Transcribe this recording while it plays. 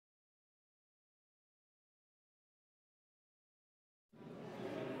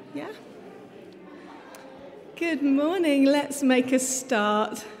Yeah? Good morning. Let's make a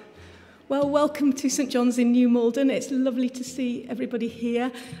start. Well, welcome to St John's in New Malden. It's lovely to see everybody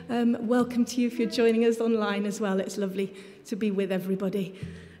here. Welcome to you if you're joining us online as well. It's lovely to be with everybody.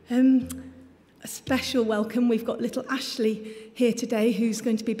 A special welcome. We've got little Ashleigh here today, who's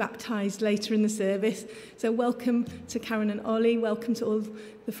going to be baptised later in the service. So welcome to Karen and Ollie. Welcome to all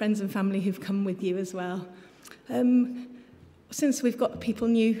the friends and family who've come with you as well. Since we've got people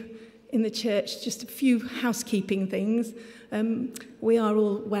new in the church, just a few housekeeping things. We are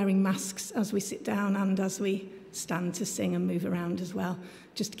all wearing masks as we sit down and as we stand to sing and move around as well,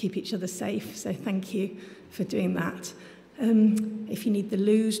 just to keep each other safe. So thank you for doing that. If you need the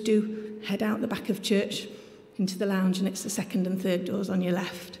loos, do head out the back of church into the lounge, and it's the second and third doors on your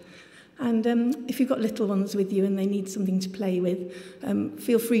left. And if you've got little ones with you and they need something to play with,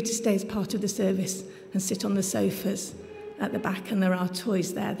 feel free to stay as part of the service and sit on the sofas at the back, and there are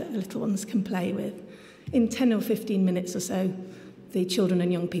toys there that the little ones can play with. In 10 or 15 minutes or so, the children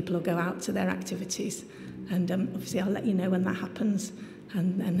and young people will go out to their activities, and obviously I'll let you know when that happens,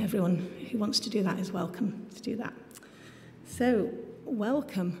 and everyone who wants to do that is welcome to do that. So,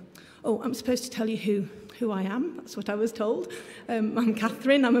 welcome. Oh, I'm supposed to tell you who I am. That's what I was told. I'm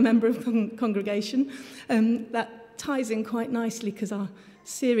Catherine. I'm a member of the congregation. That ties in quite nicely because our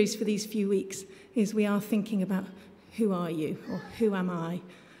series for these few weeks is we are thinking about who are you, or who am I?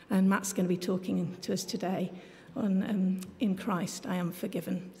 And Matt's going to be talking to us today on In Christ I Am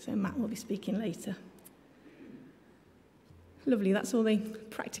Forgiven. So Matt will be speaking later. Lovely, that's all the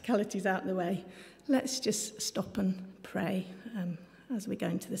practicalities out of the way. Let's just stop and pray as we go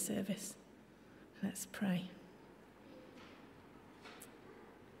into the service. Let's pray.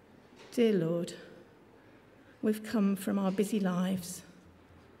 Dear Lord, we've come from our busy lives,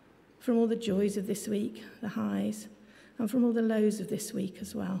 from all the joys of this week, the highs, and from all the lows of this week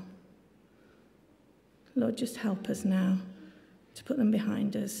as well. Lord, just help us now to put them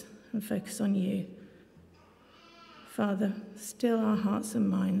behind us and focus on you. Father, still our hearts and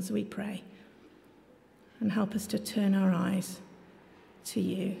minds, we pray, and help us to turn our eyes to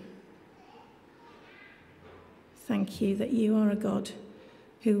you. Thank you that you are a God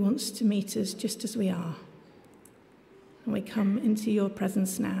who wants to meet us just as we are. And we come into your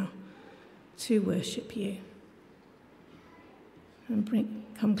presence now to worship you and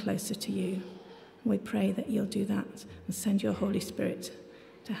come closer to you. We pray that you'll do that and send your Holy Spirit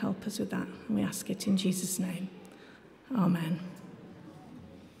to help us with that. And we ask it in Jesus' name. Amen.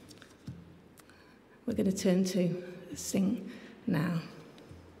 We're going to turn to sing now.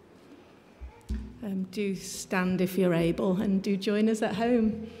 Do stand if you're able, and do join us at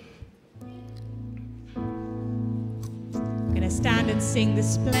home. We're going to stand and sing The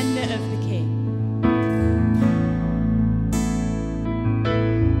Splendor of the King.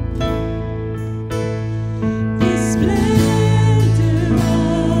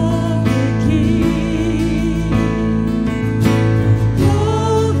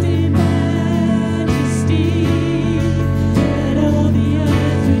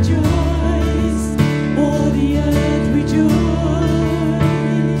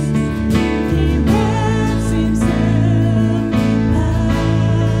 He wraps himself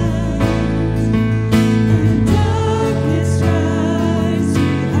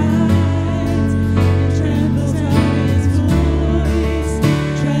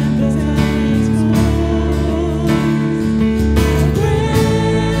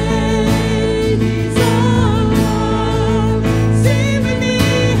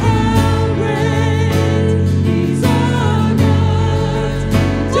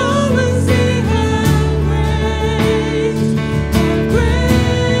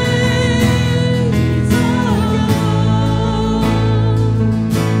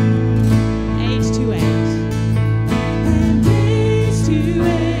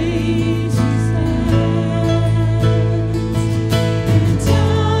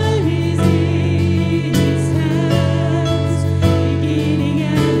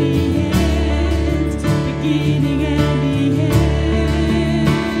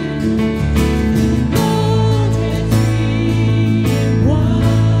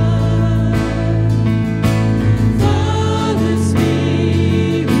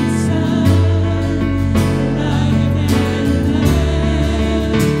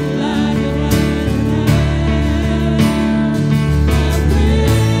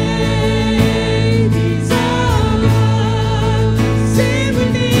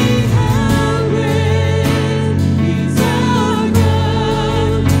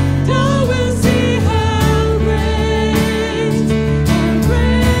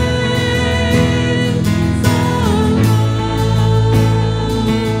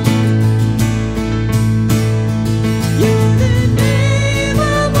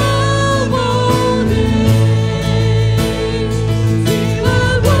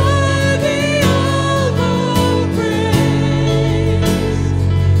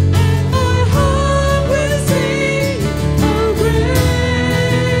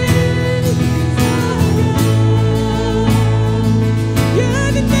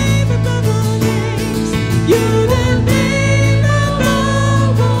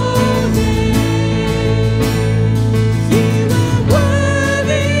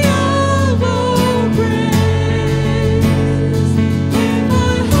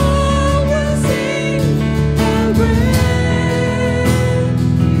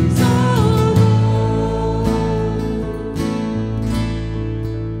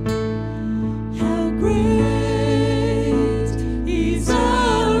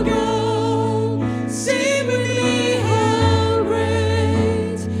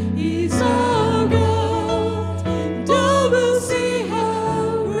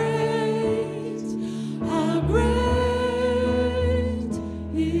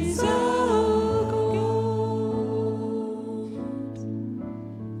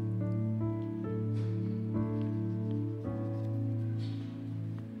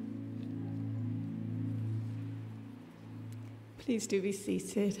Please do be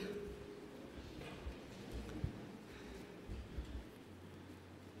seated.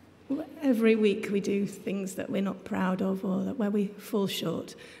 Every week we do things that we're not proud of or that where we fall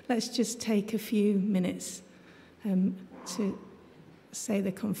short. Let's just take a few minutes to say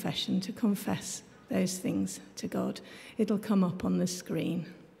the confession, to confess those things to God. It'll come up on the screen.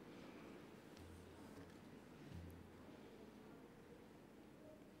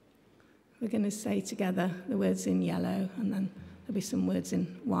 We're going to say together the words in yellow, and then there'll be some words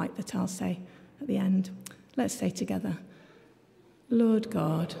in white that I'll say at the end. Let's say together, Lord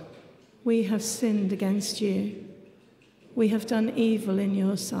God, we have sinned against you. We have done evil in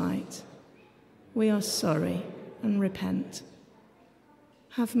your sight. We are sorry and repent.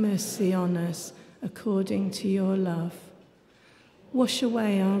 Have mercy on us according to your love. Wash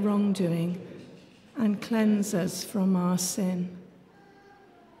away our wrongdoing and cleanse us from our sin.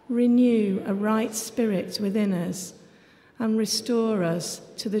 Renew a right spirit within us and restore us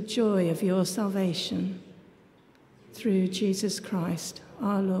to the joy of your salvation. Through Jesus Christ,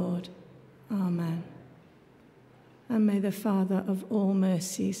 our Lord. Amen. And may the Father of all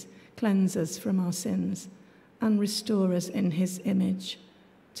mercies cleanse us from our sins and restore us in his image,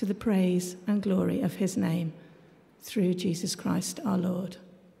 to the praise and glory of his name, through Jesus Christ, our Lord.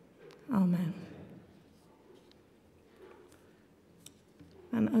 Amen.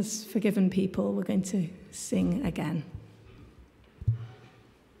 And as forgiven people, we're going to sing again.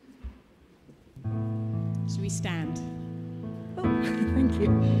 Shall we stand? Oh, thank you.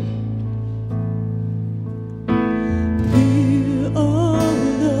 Who, oh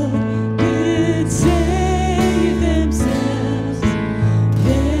Lord, could save themselves?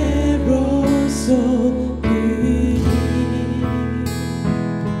 They're all so good.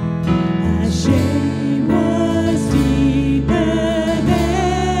 Our shame was deeper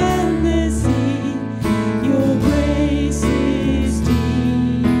than the sea. Your grace is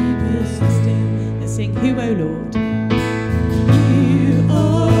deepest still. Let's sing, who, oh Lord? You,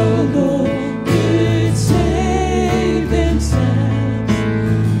 oh Lord, could save themselves.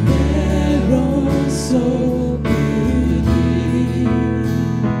 They're all so good.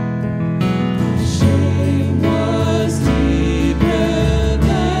 Our shame was deeper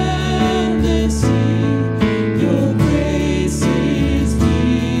than the sea. Your grace is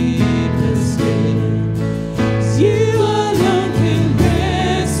deeper still. 'Cause you alone can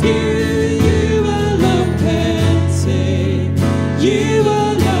rescue. You alone can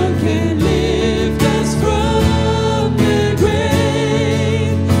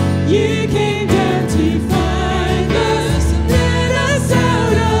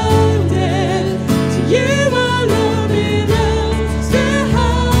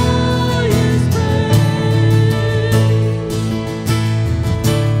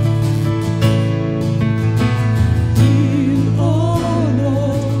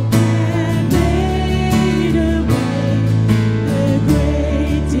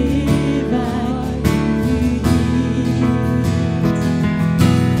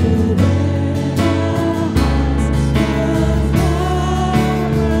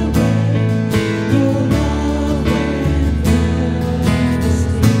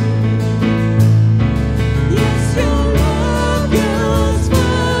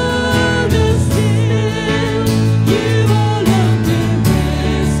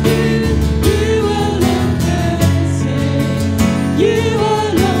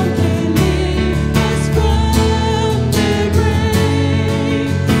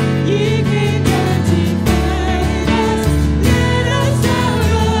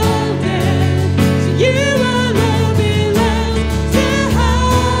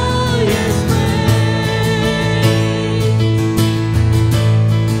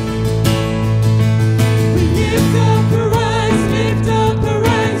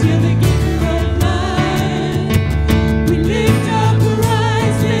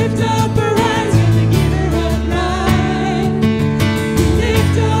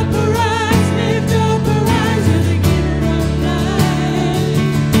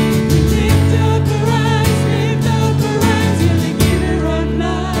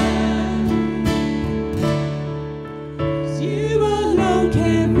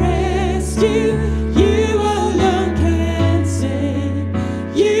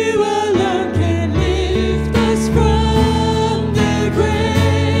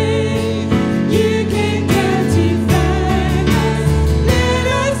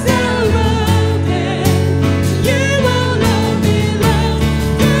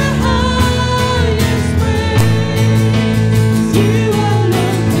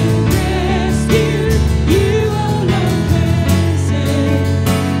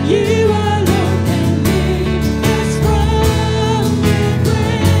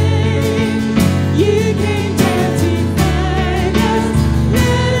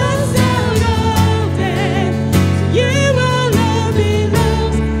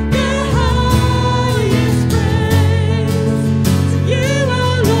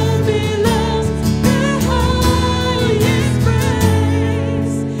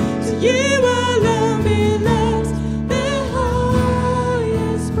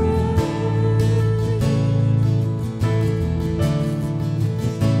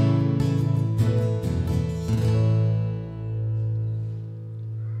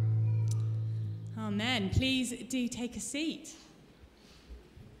please do take a seat.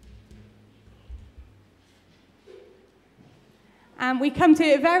 And we come to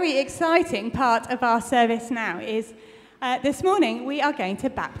a very exciting part of our service now. This morning we are going to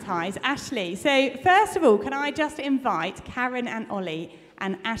baptise Ashleigh. So first of all, can I just invite Karen and Ollie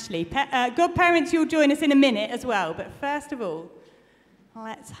and Ashleigh. Godparents, you'll join us in a minute as well. But first of all,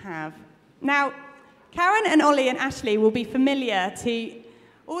 let's have... Now, Karen and Ollie and Ashleigh will be familiar to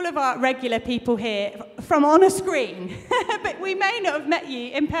all of our regular people here from on a screen. But we may not have met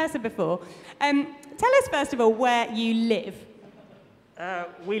you in person before. Tell us, first of all, where you live.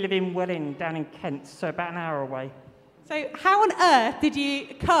 We live in Welling, down in Kent, so about an hour away. So how on earth did you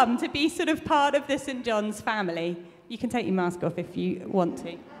come to be sort of part of the St. John's family? You can take your mask off if you want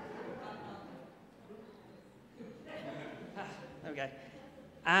to. Okay.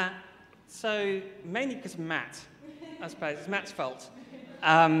 So mainly because of Matt, I suppose. It's Matt's fault.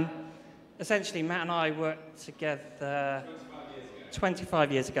 Essentially, Matt and I worked together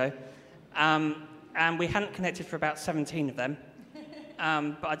 25 years ago. And we hadn't connected for about 17 of them.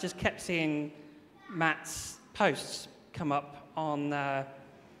 But I just kept seeing Matt's posts come up on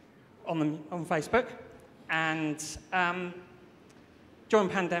Facebook. And during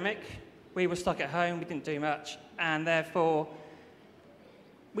the pandemic, we were stuck at home, we didn't do much, and therefore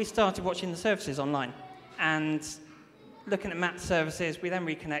we started watching the services online. And looking at Matt's services, we then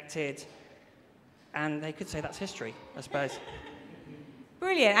reconnected, and they could say that's history, I suppose.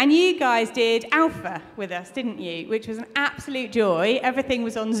 Brilliant. And you guys did Alpha with us, didn't you? Which was an absolute joy. Everything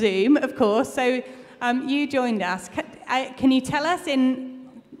was on Zoom, of course, so you joined us. Can you tell us in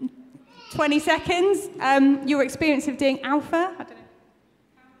 20 seconds, your experience of doing Alpha? I don't know.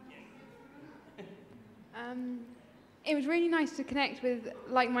 It was really nice to connect with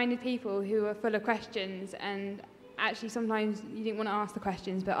like-minded people who are full of questions, and actually sometimes you didn't want to ask the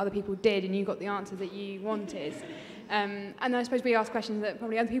questions, but other people did, and you got the answer that you wanted. And I suppose we asked questions that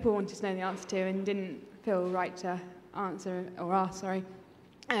probably other people wanted to know the answer to and didn't feel right to answer or ask, sorry.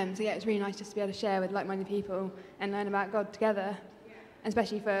 So yeah, it's really nice just to be able to share with like-minded people and learn about God together.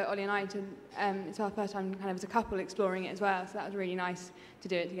 Especially for Ollie and I, it's our first time kind of as a couple exploring it as well, so that was really nice to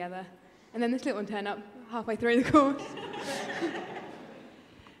do it together. And then this little one turned up halfway through the course.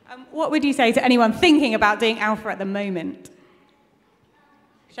 What would you say to anyone thinking about doing Alpha at the moment?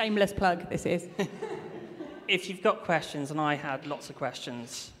 Shameless plug, this is. If you've got questions, and I had lots of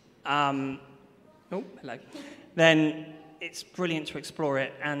questions, oh, hello, then it's brilliant to explore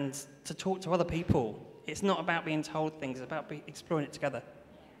it and to talk to other people. It's not about being told things, it's about exploring it together.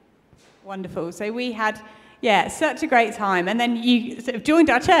 Wonderful. So we had, such a great time. And then you sort of joined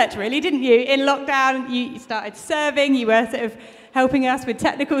our church, really, didn't you? In lockdown, you started serving, you were sort of helping us with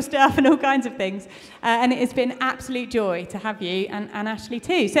technical stuff and all kinds of things. And it has been absolute joy to have you and Ashleigh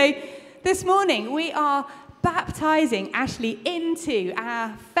too. So this morning, we are baptising Ashleigh into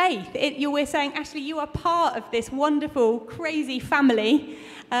our faith. We're saying, Ashleigh, you are part of this wonderful, crazy family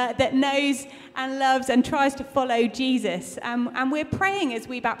that knows and loves and tries to follow Jesus. And we're praying as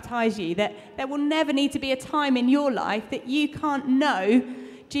we baptise you that there will never need to be a time in your life that you can't know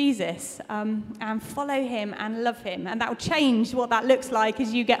Jesus and follow him and love him. And that will change what that looks like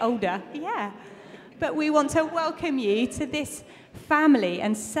as you get older. Yeah. But we want to welcome you to this family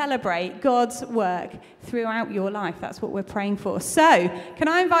and celebrate God's work throughout your life. That's what we're praying for. So, can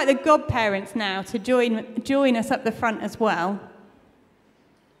I invite the godparents now to join us up the front as well?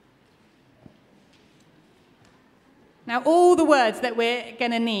 Now, all the words that we're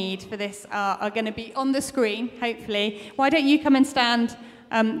going to need for this are going to be on the screen, hopefully. Why don't you come and stand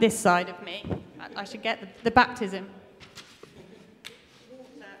this side of me? I should get the baptism.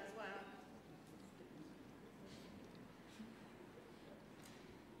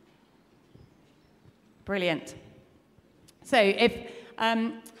 Brilliant. So if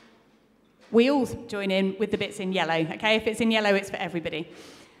we all join in with the bits in yellow, okay? If it's in yellow, it's for everybody.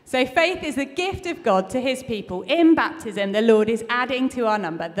 So faith is the gift of God to his people. In baptism, the Lord is adding to our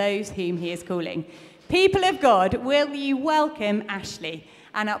number those whom he is calling. People of God, will you welcome Ashleigh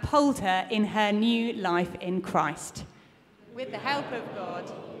and uphold her in her new life in Christ? With the help of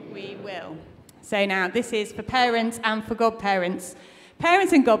God, we will. So now, this is for parents and for godparents.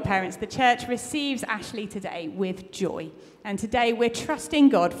 Parents and godparents, the church receives Ashleigh today with joy. And today we're trusting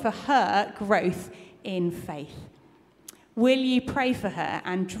God for her growth in faith. Will you pray for her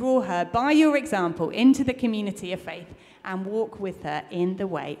and draw her by your example into the community of faith and walk with her in the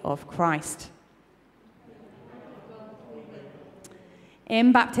way of Christ?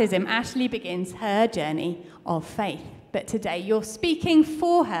 In baptism, Ashleigh begins her journey of faith. But today you're speaking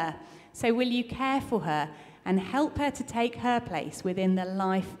for her. So will you care for her and help her to take her place within the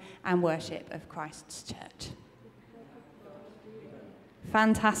life and worship of Christ's church.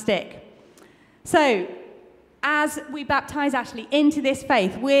 Fantastic. So, as we baptize Ashleigh into this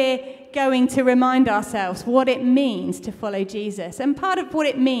faith, we're going to remind ourselves what it means to follow Jesus. And part of what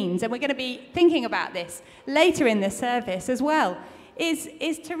it means, and we're going to be thinking about this later in the service as well,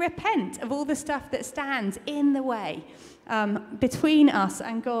 is to repent of all the stuff that stands in the way between us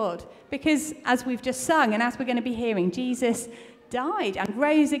and God. Because as we've just sung and as we're going to be hearing, Jesus died and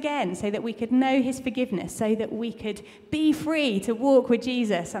rose again so that we could know his forgiveness, so that we could be free to walk with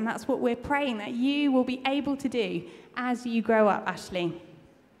Jesus. And that's what we're praying that you will be able to do as you grow up, Ashleigh.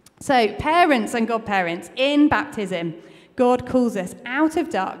 So parents and godparents, in baptism, God calls us out of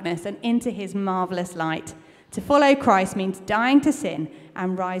darkness and into his marvellous light. To follow Christ means dying to sin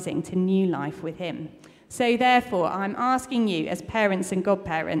and rising to new life with him. So therefore, I'm asking you as parents and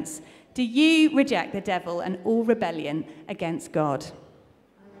godparents, do you reject the devil and all rebellion against God?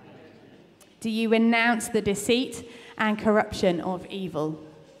 Do you renounce the deceit and corruption of evil?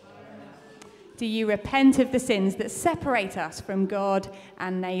 Do you repent of the sins that separate us from God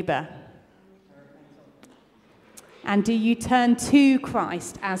and neighbour? And do you turn to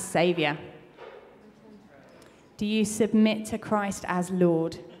Christ as Saviour? Do you submit to Christ as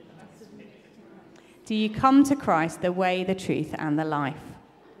Lord? Do you come to Christ, the way, the truth, and the life?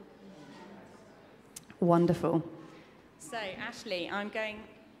 Wonderful. So, Ashleigh,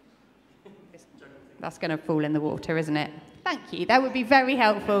 that's going to fall in the water, isn't it? Thank you. That would be very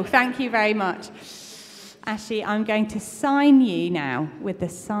helpful. Thank you very much. Ashleigh, I'm going to sign you now with the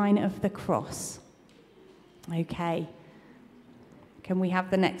sign of the cross. Okay. Can we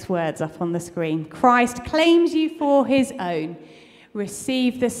have the next words up on the screen? Christ claims you for his own.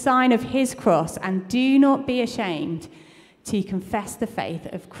 Receive the sign of his cross and do not be ashamed to confess the faith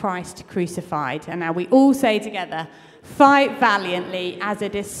of Christ crucified. And now we all say together, fight valiantly as a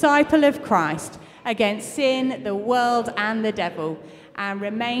disciple of Christ against sin, the world, and the devil, and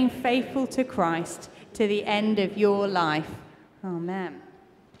remain faithful to Christ to the end of your life. Amen.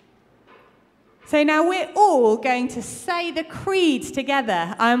 So now we're all going to say the creeds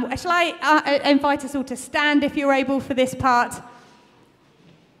together. Shall I invite us all to stand if you're able for this part?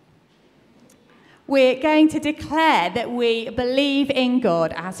 We're going to declare that we believe in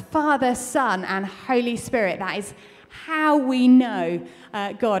God as Father, Son, and Holy Spirit. That is how we know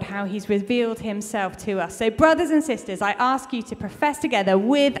God, how he's revealed himself to us. So brothers and sisters, I ask you to profess together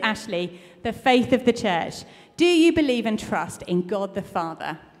with Ashleigh the faith of the church. Do you believe and trust in God the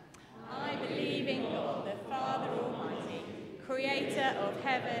Father? I believe in God the Father Almighty, creator of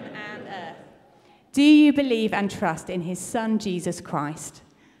heaven and earth. Do you believe and trust in his Son, Jesus Christ?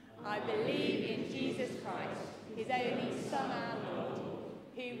 I believe in Jesus Christ, his only Son, our Lord,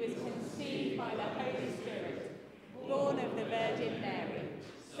 who was conceived by the Holy Spirit, born of the Virgin Mary,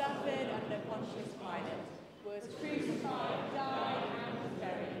 suffered under Pontius Pilate, was crucified, died, and was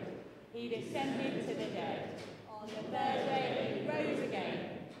buried. He descended to the dead. On the third day he rose again.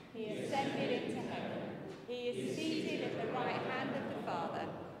 He ascended into heaven. He is seated at the right hand of the Father,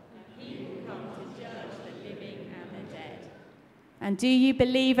 and he will come to judge the living and the dead. And do you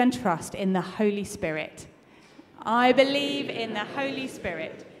believe and trust in the Holy Spirit? I believe in the Holy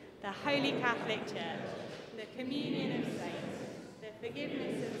Spirit, the Holy Catholic Church, the communion of saints, the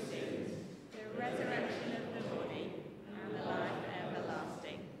forgiveness of sins, the resurrection of the body, and the life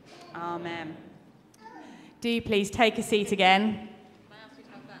everlasting. Amen. Do you please take a seat again?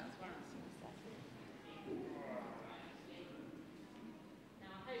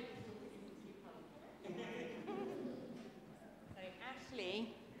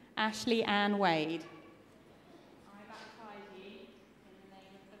 Ashleigh Ann Wade. I baptize you in the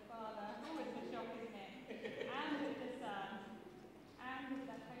name of the Father, always a shock, isn't it? And of the Son, and of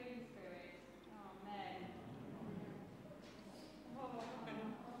the Holy Spirit. Amen.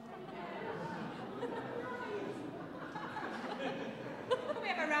 Can we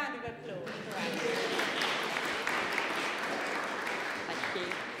have a round of applause for Ashleigh? Thank you.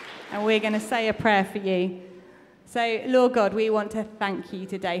 And we're going to say a prayer for you. So, Lord God, we want to thank you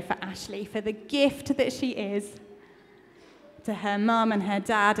today for Ashleigh, for the gift that she is to her mum and her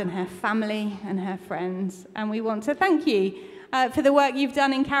dad and her family and her friends. And we want to thank you for the work you've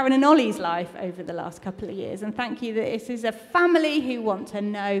done in Karen and Ollie's life over the last couple of years. And thank you that this is a family who want to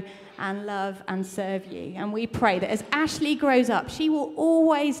know and love and serve you. And we pray that as Ashleigh grows up, she will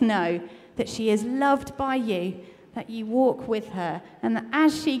always know that she is loved by you, that you walk with her, and that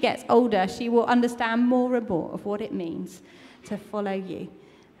as she gets older, she will understand more and more of what it means to follow you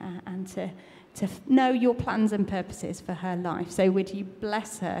and to know your plans and purposes for her life. So would you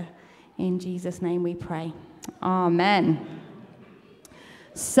bless her? In Jesus' name we pray. Amen.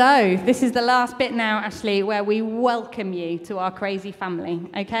 So, this is the last bit now, Ashleigh, where we welcome you to our crazy family,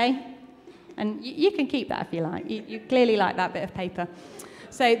 okay? And you can keep that if you like. You clearly like that bit of paper.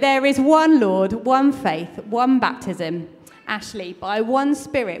 So, there is one Lord, one faith, one baptism. Ashleigh, by one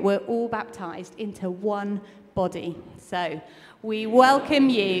Spirit, we're all baptized into one body. So, we welcome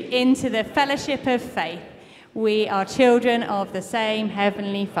you into the fellowship of faith. We are children of the same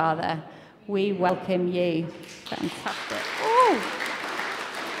Heavenly Father. We welcome you. Fantastic. Ooh.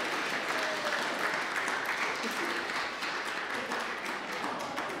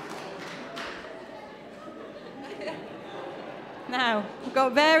 Now, we've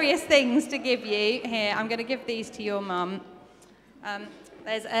got various things to give you here. I'm going to give these to your mum.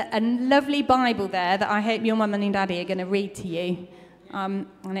 There's a lovely Bible there that I hope your mum and daddy are going to read to you. And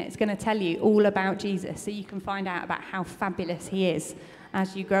it's going to tell you all about Jesus, so you can find out about how fabulous he is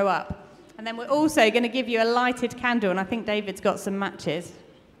as you grow up. And then we're also going to give you a lighted candle, and I think David's got some matches.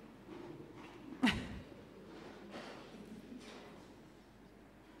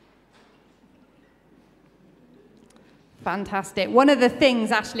 Fantastic. One of the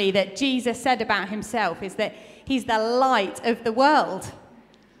things, Ashleigh, that Jesus said about himself is that he's the light of the world.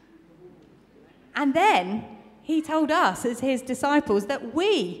 And then he told us as his disciples that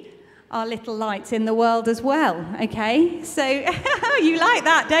we are little lights in the world as well, okay? So you like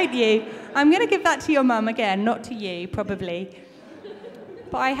that, don't you? I'm going to give that to your mum again, not to you, probably.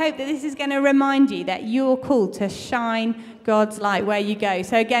 But I hope that this is going to remind you that you're called to shine God's light where you go.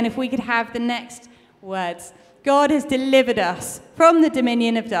 So again, if we could have the next words. God has delivered us from the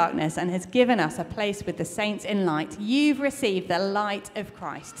dominion of darkness and has given us a place with the saints in light. You've received the light of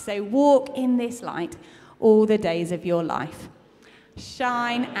Christ, so walk in this light all the days of your life.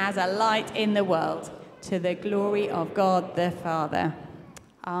 Shine as a light in the world to the glory of God the Father.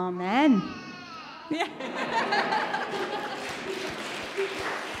 Amen. Yeah.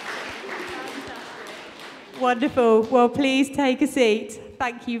 Wonderful. Well, please take a seat.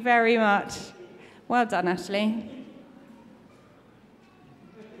 Thank you very much. Well done, Ashleigh.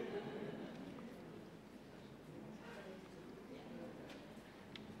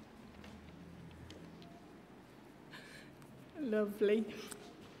 Lovely.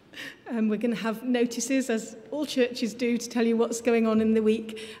 We're going to have notices, as all churches do, to tell you what's going on in the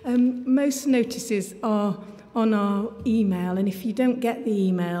week. Most notices are on our email, and if you don't get the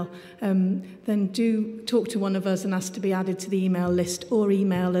email, then do talk to one of us and ask to be added to the email list, or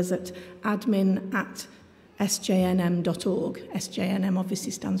email us at admin@sjnm.org. SJNM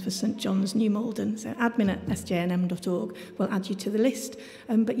obviously stands for St John's, New Malden, so admin@sjnm.org will add you to the list.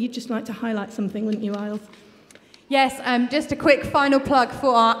 But you'd just like to highlight something, wouldn't you, Isles? Yes, just a quick final plug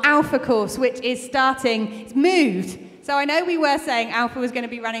for our Alpha course, which is starting. It's moved. So I know we were saying Alpha was going to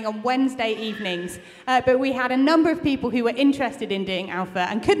be running on Wednesday evenings, but we had a number of people who were interested in doing Alpha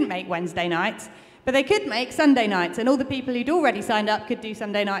and couldn't make Wednesday nights, but they could make Sunday nights, and all the people who'd already signed up could do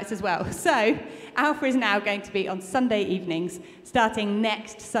Sunday nights as well. So Alpha is now going to be on Sunday evenings, starting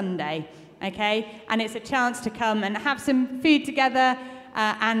next Sunday, okay? And it's a chance to come and have some food together,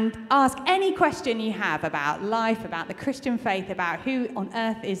 and ask any question you have about life, about the Christian faith, about who on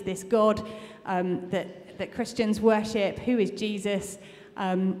earth is this God that Christians worship, who is Jesus,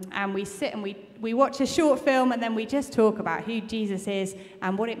 and we sit and we watch a short film, and then we just talk about who Jesus is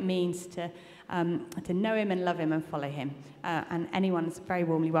and what it means to know him and love him and follow him. And anyone's very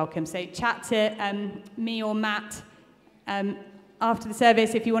warmly welcome. So chat to me or Matt after the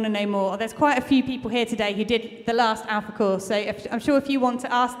service if you want to know more. There's quite a few people here today who did the last Alpha course, so I'm sure if you want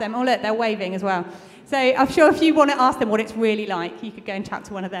to ask them, oh look, they're waving as well. So I'm sure if you want to ask them what it's really like, you could go and chat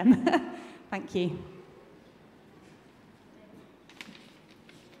to one of them. Thank you.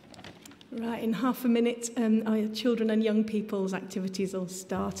 Right, in half a minute, our children and young people's activities will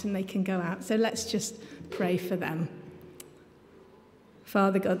start and they can go out. So let's just pray for them.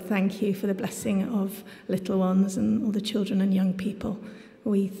 Father God, thank you for the blessing of little ones and all the children and young people.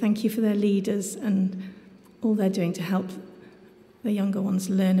 We thank you for their leaders and all they're doing to help the younger ones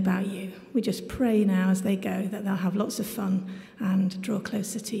learn about you. We just pray now as they go that they'll have lots of fun and draw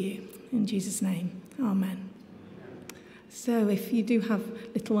closer to you. In Jesus' name, amen. So if you do have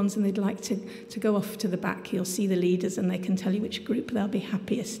little ones and they'd like to go off to the back, you'll see the leaders and they can tell you which group they'll be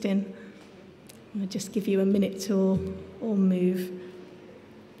happiest in. I'll just give you a minute to all move.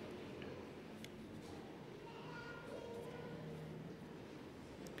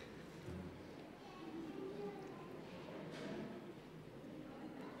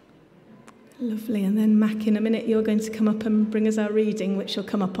 Lovely, and then Mac, in a minute you're going to come up and bring us our reading, which will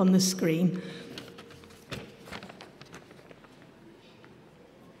come up on the screen.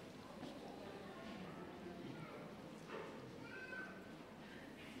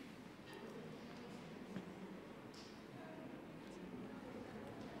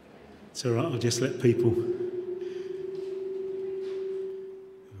 It's all right, I'll just let people go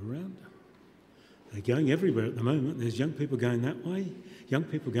around. They're going everywhere at the moment. There's young people going that way, young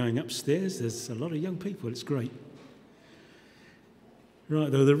people going upstairs. There's a lot of young people. It's great.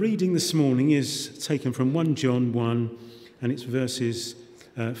 Right, though, the reading this morning is taken from 1 John 1, and it's verses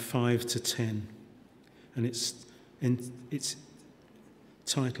 5 to 10. And its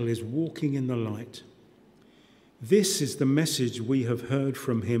title is Walking in the Light. This is the message we have heard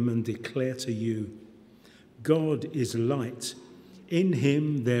from him and declare to you. God is light. In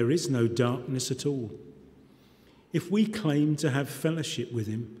him there is no darkness at all. If we claim to have fellowship with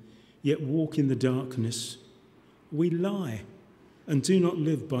him, yet walk in the darkness, we lie and do not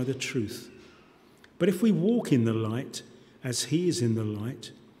live by the truth. But if we walk in the light, as he is in the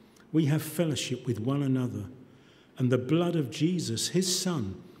light, we have fellowship with one another, and the blood of Jesus, his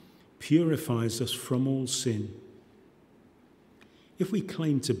Son, purifies us from all sin. If we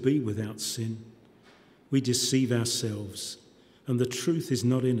claim to be without sin, we deceive ourselves, and the truth is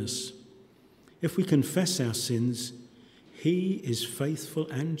not in us. If we confess our sins, he is faithful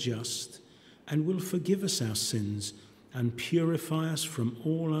and just, and will forgive us our sins and purify us from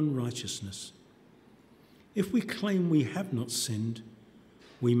all unrighteousness. If we claim we have not sinned,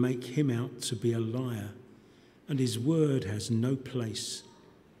 we make him out to be a liar, and his word has no place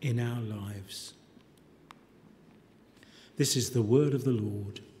in our lives. This is the word of the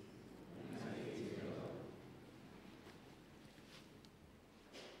Lord.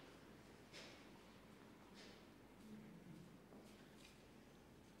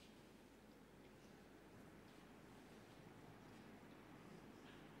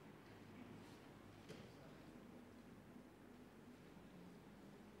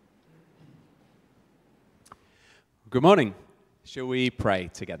 Good morning. Shall we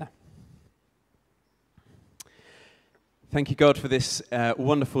pray together? Thank you, God, for this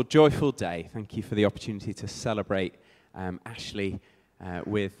wonderful, joyful day. Thank you for the opportunity to celebrate Ashleigh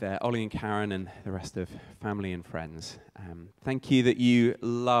with Ollie and Karen and the rest of family and friends. Thank you that you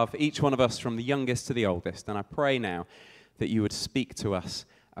love each one of us from the youngest to the oldest. And I pray now that you would speak to us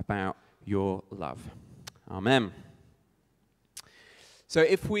about your love. Amen. So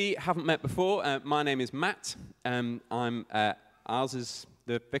if we haven't met before, my name is Matt. I'm Iles's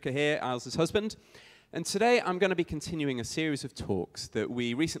the vicar here, Iles's husband. And today I'm going to be continuing a series of talks that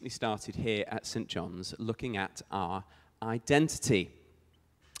we recently started here at St. John's, looking at our identity,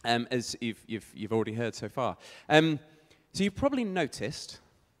 as you've already heard so far. So you've probably noticed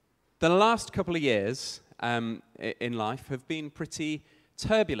the last couple of years in life have been pretty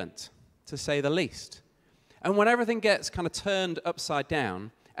turbulent, to say the least. And when everything gets kind of turned upside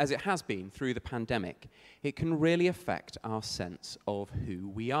down, as it has been through the pandemic, it can really affect our sense of who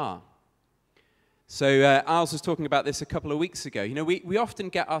we are. So Iles was talking about this a couple of weeks ago. You know, we often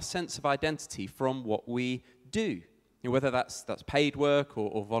get our sense of identity from what we do, you know, whether that's paid work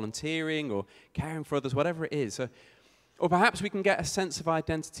or volunteering or caring for others, whatever it is. Or perhaps we can get a sense of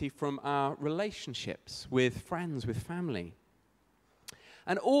identity from our relationships with friends, with family.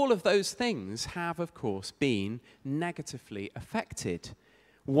 And all of those things have, of course, been negatively affected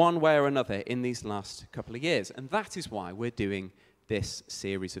one way or another in these last couple of years. And that is why we're doing this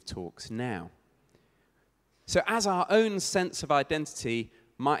series of talks now. So as our own sense of identity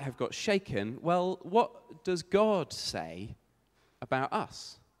might have got shaken, well, what does God say about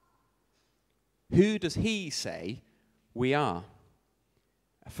us? Who does he say we are?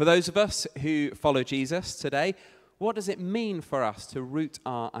 For those of us who follow Jesus today, what does it mean for us to root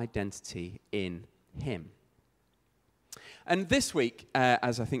our identity in him? And this week,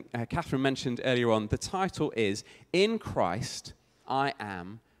 as I think Catherine mentioned earlier on, the title is, In Christ I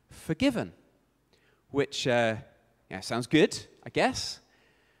Am Forgiven, which sounds good, I guess.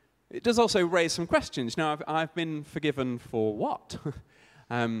 It does also raise some questions. Now, I've been forgiven for what?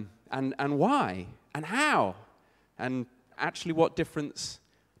 And why? And how? And actually, what difference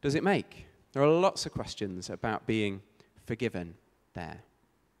does it make? There are lots of questions about being forgiven there.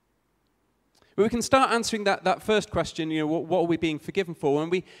 But we can start answering that first question, you know, what are we being forgiven for, when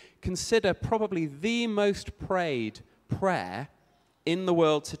we consider probably the most prayed prayer in the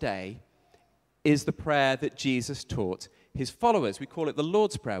world today is the prayer that Jesus taught his followers. We call it the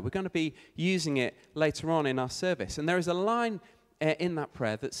Lord's Prayer. We're going to be using it later on in our service. And there is a line in that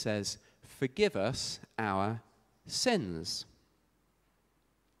prayer that says, "Forgive us our sins."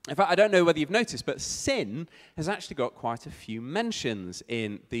 In fact, I don't know whether you've noticed, but sin has actually got quite a few mentions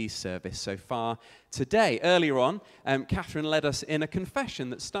in the service so far today. Earlier on, Catherine led us in a confession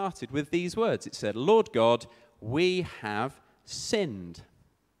that started with these words. It said, "Lord God, we have sinned."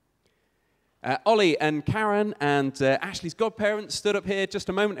 Ollie and Karen and Ashleigh's godparents stood up here just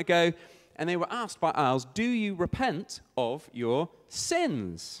a moment ago, and they were asked by Isles, do you repent of your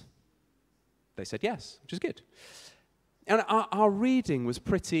sins? They said yes, which is good. And our reading was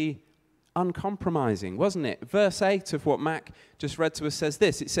pretty uncompromising, wasn't it? Verse 8 of what Mac just read to us says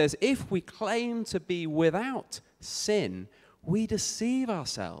this. It says, if we claim to be without sin, we deceive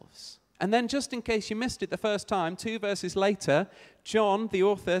ourselves. And then just in case you missed it the first time, 2 verses later, John, the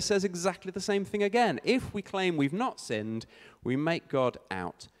author, says exactly the same thing again. If we claim we've not sinned, we make God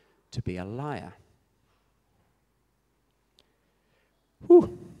out to be a liar.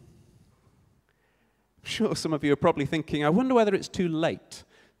 Whew. I'm sure some of you are probably thinking, I wonder whether it's too late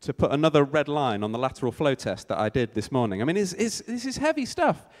to put another red line on the lateral flow test that I did this morning. I mean, this is heavy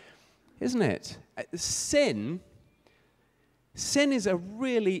stuff, isn't it? Sin is a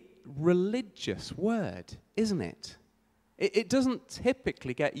really religious word, isn't it? It doesn't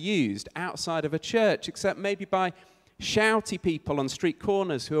typically get used outside of a church, except maybe by shouty people on street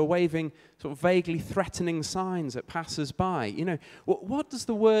corners who are waving sort of vaguely threatening signs at passers-by. You know, what does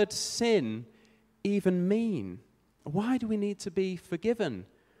the word sin even mean? Why do we need to be forgiven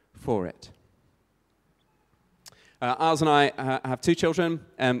for it? Isles and I have 2 children.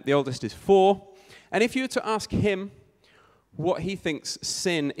 The oldest is 4. And if you were to ask him what he thinks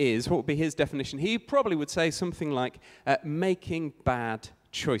sin is, what would be his definition, he probably would say something like making bad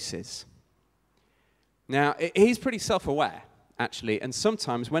choices. Now, he's pretty self-aware, actually, and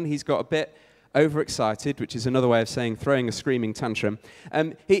sometimes when he's got a bit overexcited, which is another way of saying throwing a screaming tantrum,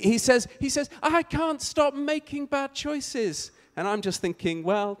 he says, I can't stop making bad choices. And I'm just thinking,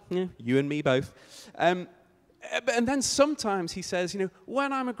 well, yeah, you and me both. And then sometimes he says,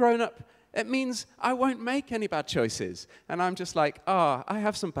 when I'm a grown-up, it means I won't make any bad choices. And I'm just like, I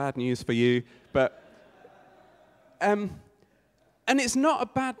have some bad news for you. But, and it's not a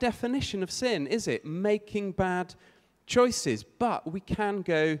bad definition of sin, is it? Making bad choices. But we can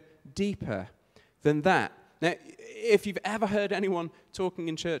go deeper than that. Now, if you've ever heard anyone talking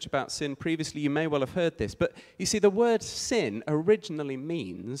in church about sin previously, you may well have heard this. But you see, the word sin originally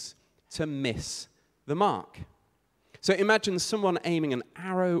means to miss the mark. So imagine someone aiming an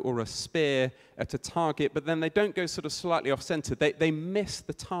arrow or a spear at a target, but then they don't go sort of slightly off-center. They miss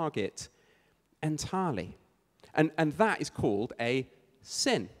the target entirely. And that is called a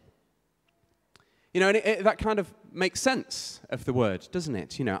sin. And that kind of makes sense of the word, doesn't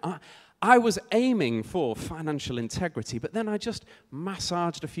it? I was aiming for financial integrity, but then I just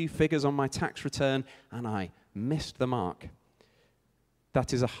massaged a few figures on my tax return, and I missed the mark.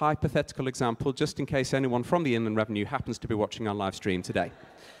 That is a hypothetical example, just in case anyone from the Inland Revenue happens to be watching our live stream today.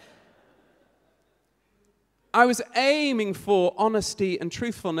 I was aiming for honesty and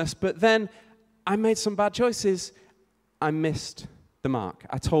truthfulness, but then I made some bad choices. I missed the mark.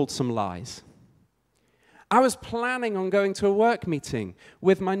 I told some lies. I was planning on going to a work meeting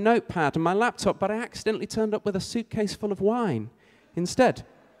with my notepad and my laptop, but I accidentally turned up with a suitcase full of wine instead.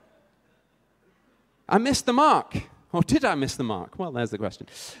 I missed the mark. Or did I miss the mark? Well, there's the question.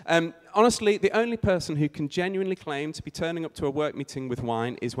 Honestly, the only person who can genuinely claim to be turning up to a work meeting with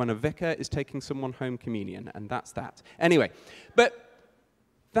wine is when a vicar is taking someone home communion, and that's that. Anyway, but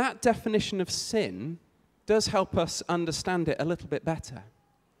that definition of sin does help us understand it a little bit better.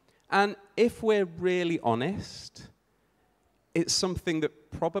 And if we're really honest, it's something that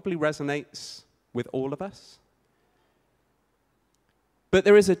probably resonates with all of us. But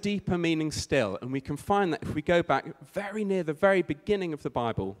there is a deeper meaning still, and we can find that if we go back very near the very beginning of the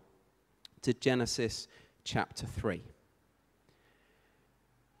Bible to Genesis chapter 3.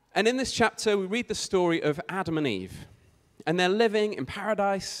 And in this chapter, we read the story of Adam and Eve. And they're living in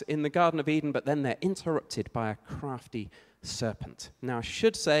paradise in the Garden of Eden, but then they're interrupted by a crafty serpent. Now, I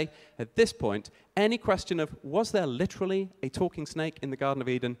should say, at this point, any question of was there literally a talking snake in the Garden of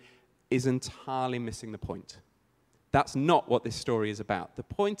Eden is entirely missing the point. That's not what this story is about. The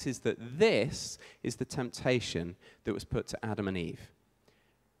point is that this is the temptation that was put to Adam and Eve.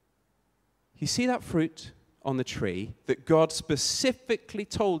 You see that fruit on the tree that God specifically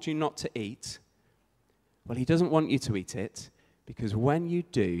told you not to eat? Well, he doesn't want you to eat it, because when you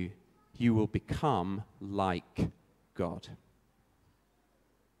do, you will become like God.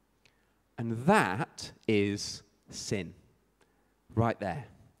 And that is sin, right there.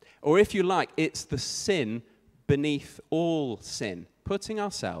 Or if you like, it's the sin beneath all sin, putting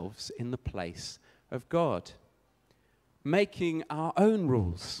ourselves in the place of God, making our own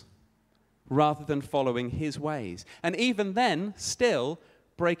rules rather than following his ways. And even then, still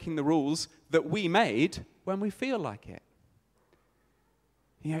breaking the rules that we made when we feel like it.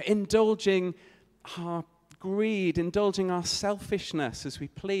 Indulging our greed, indulging our selfishness as we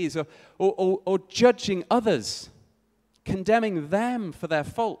please, or judging others, condemning them for their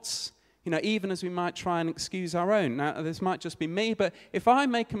faults, even as we might try and excuse our own. Now, this might just be me, but if I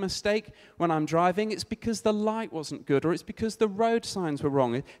make a mistake when I'm driving, it's because the light wasn't good, or it's because the road signs were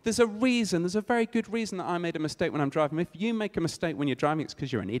wrong. There's a reason, there's a very good reason that I made a mistake when I'm driving. If you make a mistake when you're driving, it's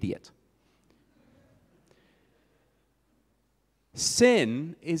because you're an idiot.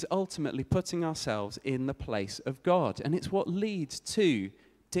 Sin is ultimately putting ourselves in the place of God, and it's what leads to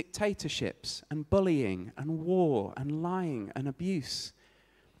dictatorships and bullying and war and lying and abuse.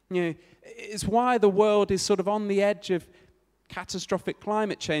 It's why the world is sort of on the edge of catastrophic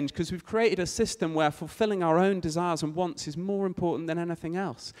climate change, because we've created a system where fulfilling our own desires and wants is more important than anything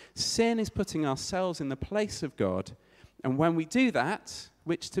else. Sin is putting ourselves in the place of God, and when we do that,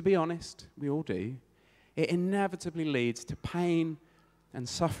 which to be honest, we all do, it inevitably leads to pain and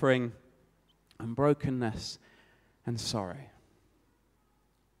suffering and brokenness and sorrow.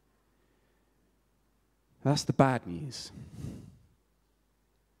 That's the bad news.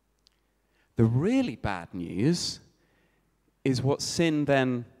 The really bad news is what sin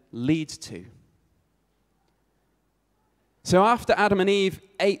then leads to. So after Adam and Eve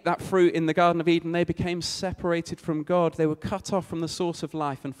ate that fruit in the Garden of Eden, they became separated from God. They were cut off from the source of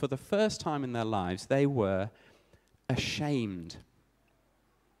life, and for the first time in their lives, they were ashamed.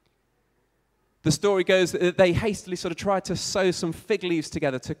 The story goes that they hastily sort of tried to sew some fig leaves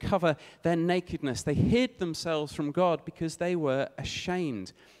together to cover their nakedness. They hid themselves from God because they were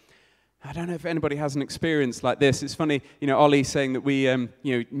ashamed. I don't know if anybody has an experience like this. It's funny, Ollie saying that we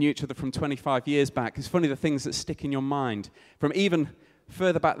knew each other from 25 years back. It's funny the things that stick in your mind. From even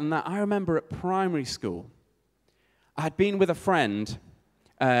further back than that, I remember at primary school, I'd been with a friend,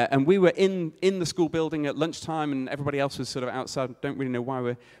 and we were in the school building at lunchtime, and everybody else was sort of outside. Don't really know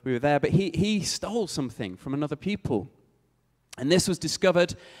why we were there, but he stole something from another pupil. And this was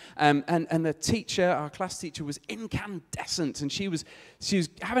discovered, and the teacher, our class teacher, was incandescent, and she was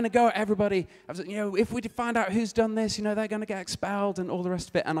having a go at everybody. I was like, if we find out who's done this, they're going to get expelled and all the rest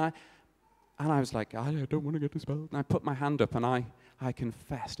of it. And I was like, I don't want to get expelled. And I put my hand up, and I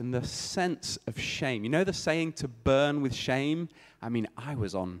confessed. And the sense of shame, the saying to burn with shame? I mean, I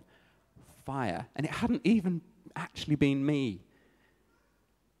was on fire, and it hadn't even actually been me.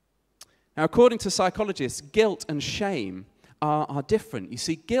 Now, according to psychologists, guilt and shame are different. You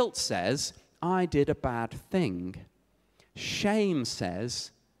see, guilt says, I did a bad thing. Shame says,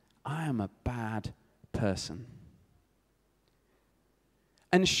 I am a bad person.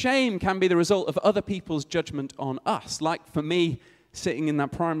 And shame can be the result of other people's judgment on us, like for me sitting in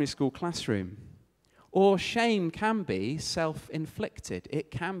that primary school classroom. Or shame can be self-inflicted.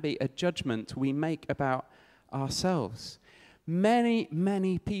 It can be a judgment we make about ourselves. Many,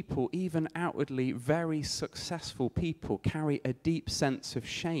 many people, even outwardly very successful people, carry a deep sense of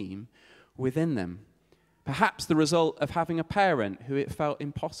shame within them. Perhaps the result of having a parent who it felt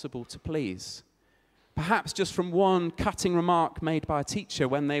impossible to please. Perhaps just from one cutting remark made by a teacher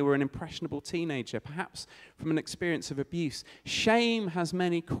when they were an impressionable teenager. Perhaps from an experience of abuse. Shame has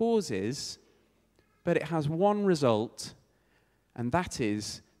many causes, but it has one result, and that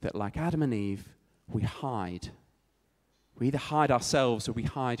is that, like Adam and Eve, we hide. We either hide ourselves or we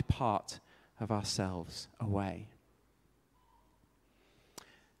hide part of ourselves away.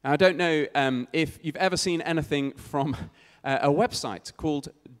 Now, I don't know if you've ever seen anything from a website called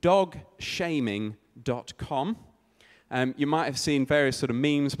dogshaming.com. You might have seen various sort of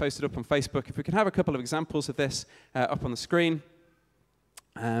memes posted up on Facebook. If we can have a couple of examples of this up on the screen.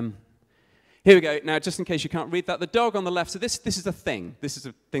 Here we go. Now, just in case you can't read that, the dog on the left, so this is a thing. This is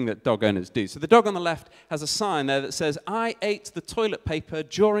a thing that dog owners do. So the dog on the left has a sign there that says, I ate the toilet paper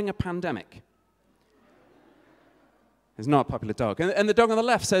during a pandemic. It's not a popular dog. And the dog on the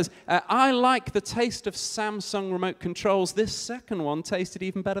left says, I like the taste of Samsung remote controls. This second one tasted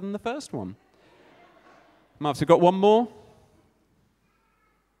even better than the first one. Marv's got one more.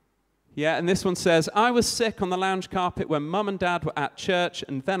 Yeah, and this one says, I was sick on the lounge carpet when Mum and Dad were at church,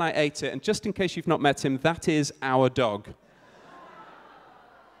 and then I ate it. And just in case you've not met him, that is our dog.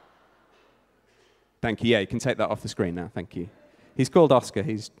 Thank you. Yeah, you can take that off the screen now. Thank you. He's called Oscar.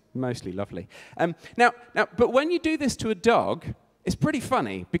 He's mostly lovely. Now, but when you do this to a dog, it's pretty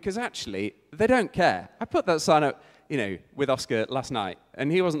funny, because actually, they don't care. I put that sign up, with Oscar last night, and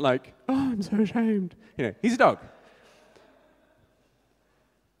he wasn't like, oh, I'm so ashamed. He's a dog.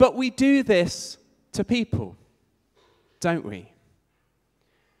 But we do this to people, don't we?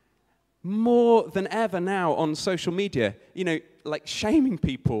 More than ever now on social media, like shaming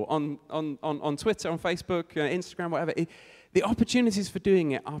people on Twitter, on Facebook, Instagram, whatever. The opportunities for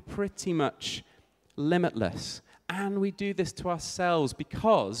doing it are pretty much limitless. And we do this to ourselves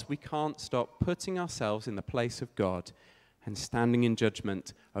because we can't stop putting ourselves in the place of God and standing in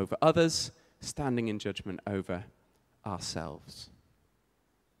judgment over others, standing in judgment over ourselves.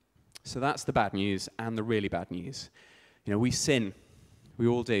 So that's the bad news and the really bad news. You know, we sin. We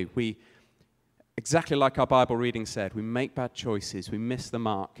all do. Exactly like our Bible reading said, we make bad choices, we miss the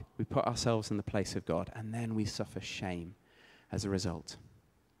mark, we put ourselves in the place of God, and then we suffer shame as a result.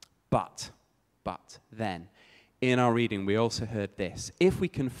 But then, in our reading, we also heard this. If we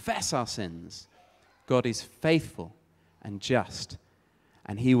confess our sins, God is faithful and just,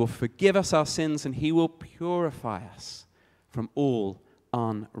 and he will forgive us our sins, and he will purify us from all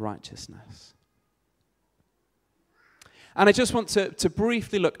unrighteousness. And I just want to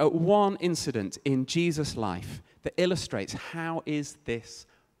briefly look at one incident in Jesus' life that illustrates how is this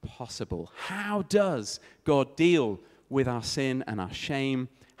possible? How does God deal with our sin and our shame?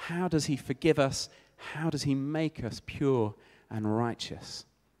 How does he forgive us? How does he make us pure and righteous?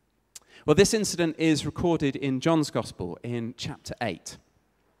 Well, this incident is recorded in John's Gospel in chapter 8.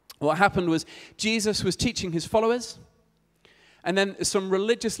 What happened was Jesus was teaching his followers, and then some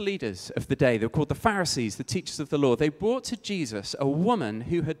religious leaders of the day, they were called the Pharisees, the teachers of the law, they brought to Jesus a woman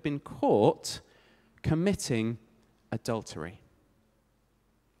who had been caught committing adultery.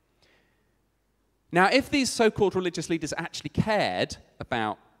 Now, if these so-called religious leaders actually cared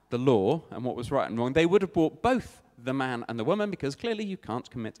about the law and what was right and wrong, they would have brought both the man and the woman, because clearly you can't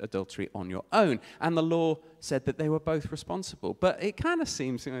commit adultery on your own. And the law said that they were both responsible. But it kind of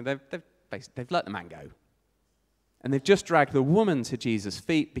seems, you know, they've let the man go. And they've just dragged the woman to Jesus'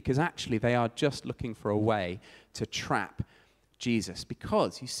 feet because actually they are just looking for a way to trap Jesus.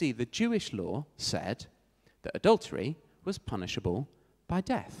 Because, you see, the Jewish law said that adultery was punishable by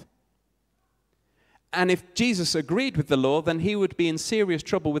death. And if Jesus agreed with the law, then he would be in serious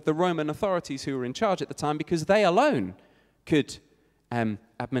trouble with the Roman authorities who were in charge at the time, because they alone could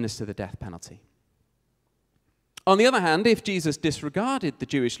administer the death penalty. On the other hand, if Jesus disregarded the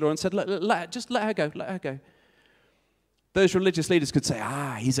Jewish law and said, just let her go, those religious leaders could say,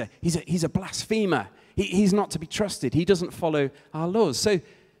 he's a blasphemer. He's not to be trusted. He doesn't follow our laws. So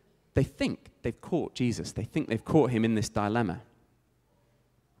they think they've caught Jesus. They think they've caught him in this dilemma.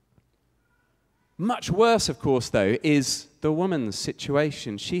 Much worse, of course, though, is the woman's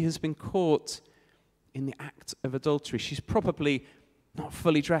situation. She has been caught in the act of adultery. She's probably not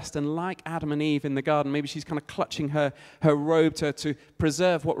fully dressed, and like Adam and Eve in the garden, maybe she's kind of clutching her robe to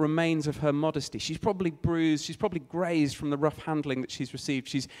preserve what remains of her modesty. She's probably bruised, she's probably grazed from the rough handling that she's received.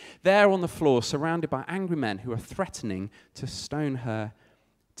 She's there on the floor, surrounded by angry men who are threatening to stone her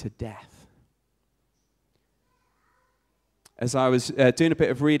to death. As I was doing a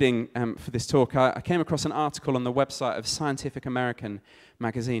bit of reading for this talk, I came across an article on the website of Scientific American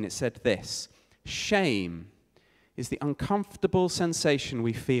magazine. It said this: shame is the uncomfortable sensation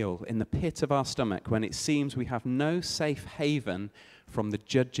we feel in the pit of our stomach when it seems we have no safe haven from the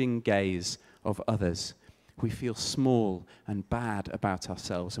judging gaze of others. We feel small and bad about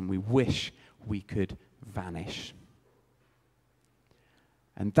ourselves, and we wish we could vanish.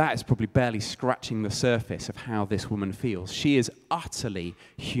 And that is probably barely scratching the surface of how this woman feels. She is utterly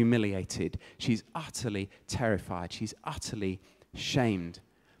humiliated. She's utterly terrified. She's utterly shamed.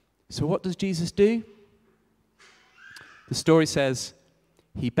 So what does Jesus do? The story says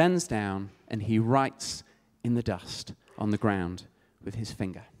he bends down and he writes in the dust on the ground with his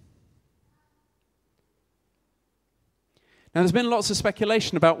finger. Now, there's been lots of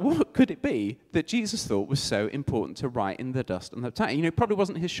speculation about what could it be that Jesus thought was so important to write in the dust on the table. You know, it probably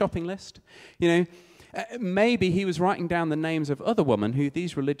wasn't his shopping list. You know, maybe he was writing down the names of other women who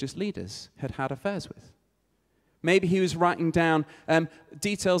these religious leaders had had affairs with. Maybe he was writing down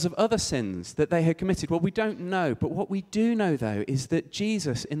details of other sins that they had committed. Well, we don't know. But what we do know, though, is that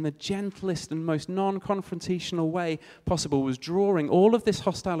Jesus, in the gentlest and most non-confrontational way possible, was drawing all of this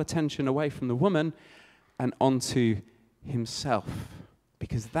hostile attention away from the woman and onto himself,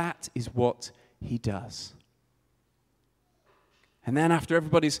 because that is what he does. And then after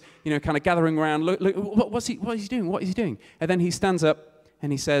everybody's, you know, kind of gathering around, look, what is he doing? What is he doing? And then he stands up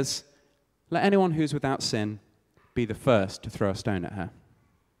and he says, "Let anyone who's without sin be the first to throw a stone at her."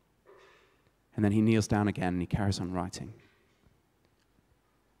 And then he kneels down again and he carries on writing.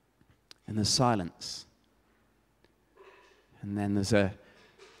 And there's silence. And then there's a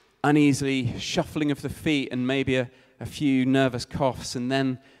uneasy shuffling of the feet and maybe a few nervous coughs, and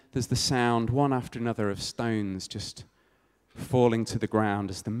then there's the sound, one after another, of stones just falling to the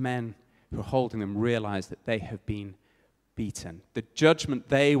ground as the men who are holding them realize that they have been beaten. The judgment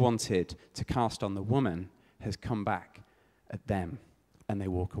they wanted to cast on the woman has come back at them, and they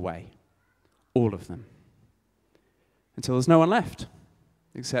walk away, all of them, until there's no one left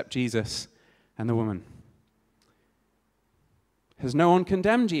except Jesus and the woman. Has no one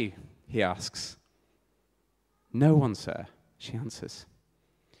condemned you? He asks. No one, sir, she answers.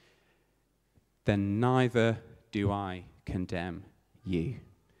 Then neither do I condemn you,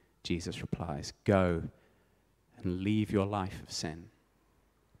 Jesus replies. Go and leave your life of sin.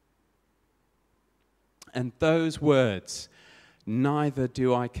 And those words, neither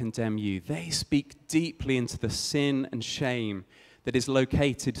do I condemn you, they speak deeply into the sin and shame that is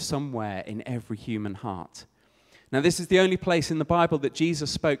located somewhere in every human heart. Now, this is the only place in the Bible that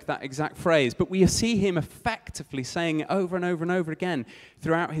Jesus spoke that exact phrase, but we see him effectively saying it over and over and over again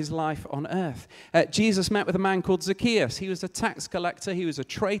throughout his life on earth. Jesus met with a man called Zacchaeus. He was a tax collector, he was a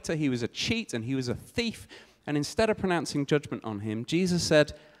traitor, he was a cheat, and he was a thief. And instead of pronouncing judgment on him, Jesus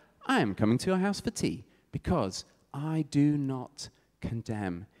said, I am coming to your house for tea, because I do not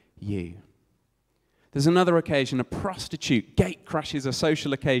condemn you. There's another occasion, a prostitute gate crashes a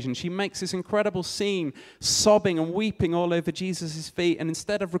social occasion. She makes this incredible scene, sobbing and weeping all over Jesus' feet. And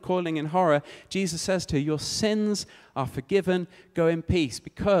instead of recoiling in horror, Jesus says to her, your sins are forgiven, go in peace,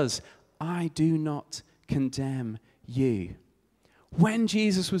 because I do not condemn you. When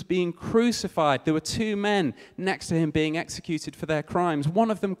Jesus was being crucified, there were two men next to him being executed for their crimes.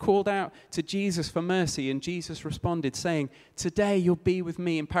 One of them called out to Jesus for mercy, and Jesus responded saying, today you'll be with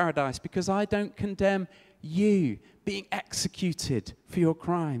me in paradise because I don't condemn you being executed for your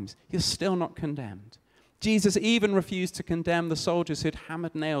crimes. You're still not condemned. Jesus even refused to condemn the soldiers who'd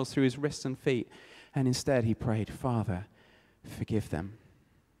hammered nails through his wrists and feet, and instead he prayed, Father, forgive them.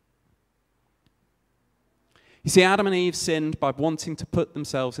 You see, Adam and Eve sinned by wanting to put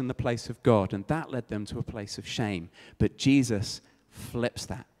themselves in the place of God, and that led them to a place of shame. But Jesus flips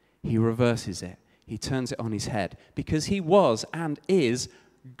that. He reverses it. He turns it on his head, because he was and is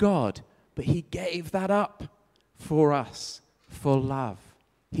God. But he gave that up for us, for love.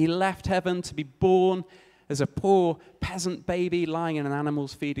 He left heaven to be born as a poor peasant baby lying in an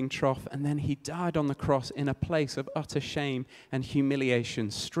animal's feeding trough, and then he died on the cross in a place of utter shame and humiliation,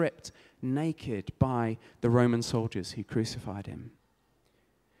 stripped naked by the Roman soldiers who crucified him.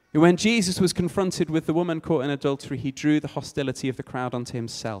 And when Jesus was confronted with the woman caught in adultery, he drew the hostility of the crowd onto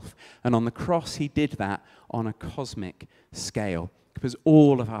himself. And on the cross, he did that on a cosmic scale, because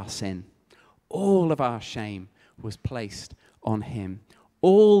all of our sin, all of our shame was placed on him.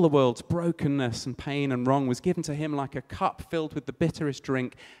 All the world's brokenness and pain and wrong was given to him like a cup filled with the bitterest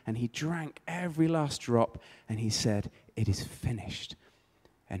drink, and he drank every last drop, and he said, it is finished.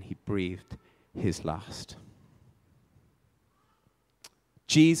 And he breathed his last.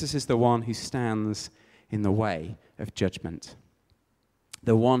 Jesus is the one who stands in the way of judgment,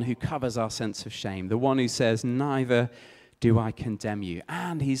 the one who covers our sense of shame, the one who says, neither do I condemn you.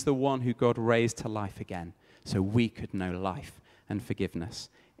 And he's the one who God raised to life again so we could know life and forgiveness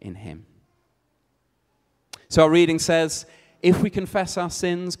in him. So our reading says, if we confess our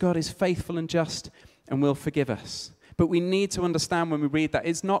sins, God is faithful and just and will forgive us. But we need to understand when we read that,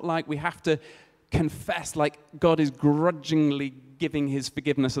 it's not like we have to confess like God is grudgingly giving his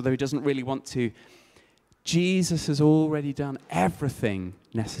forgiveness, although he doesn't really want to. Jesus has already done everything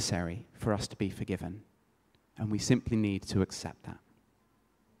necessary for us to be forgiven. And we simply need to accept that.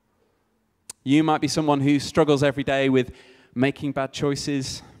 You might be someone who struggles every day with making bad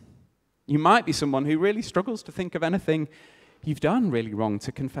choices. You might be someone who really struggles to think of anything you've done really wrong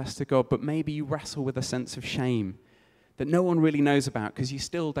to confess to God, but maybe you wrestle with a sense of shame that no one really knows about because you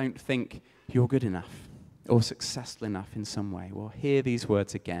still don't think you're good enough or successful enough in some way. Well, hear these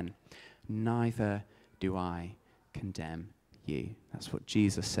words again. Neither do I condemn you. That's what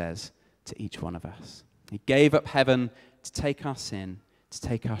Jesus says to each one of us. He gave up heaven to take our sin, to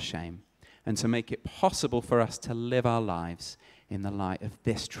take our shame, and to make it possible for us to live our lives in the light of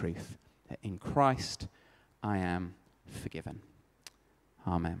this truth, that in Christ I am forgiven.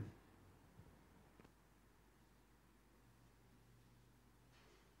 Amen.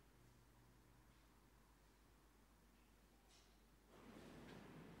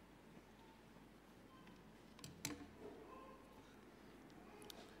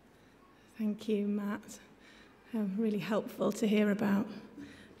 Thank you, Matt. Really helpful to hear about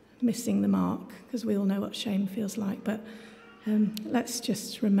missing the mark, because we all know what shame feels like. But let's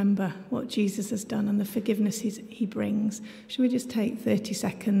just remember what Jesus has done and the forgiveness he brings. Should we just take 30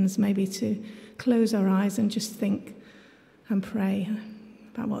 seconds maybe to close our eyes and just think and pray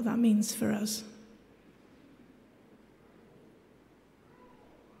about what that means for us?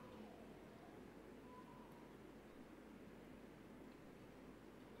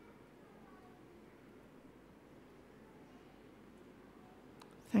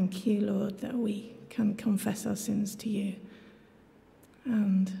 thank you, Lord, that we can confess our sins to you.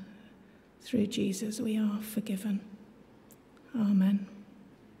 And through Jesus, we are forgiven. Amen.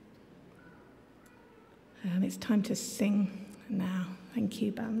 It's time to sing now. Thank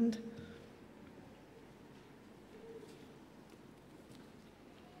you, band.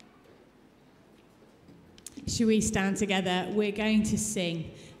 Should we stand together? We're going to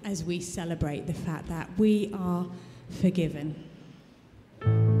sing as we celebrate the fact that we are forgiven.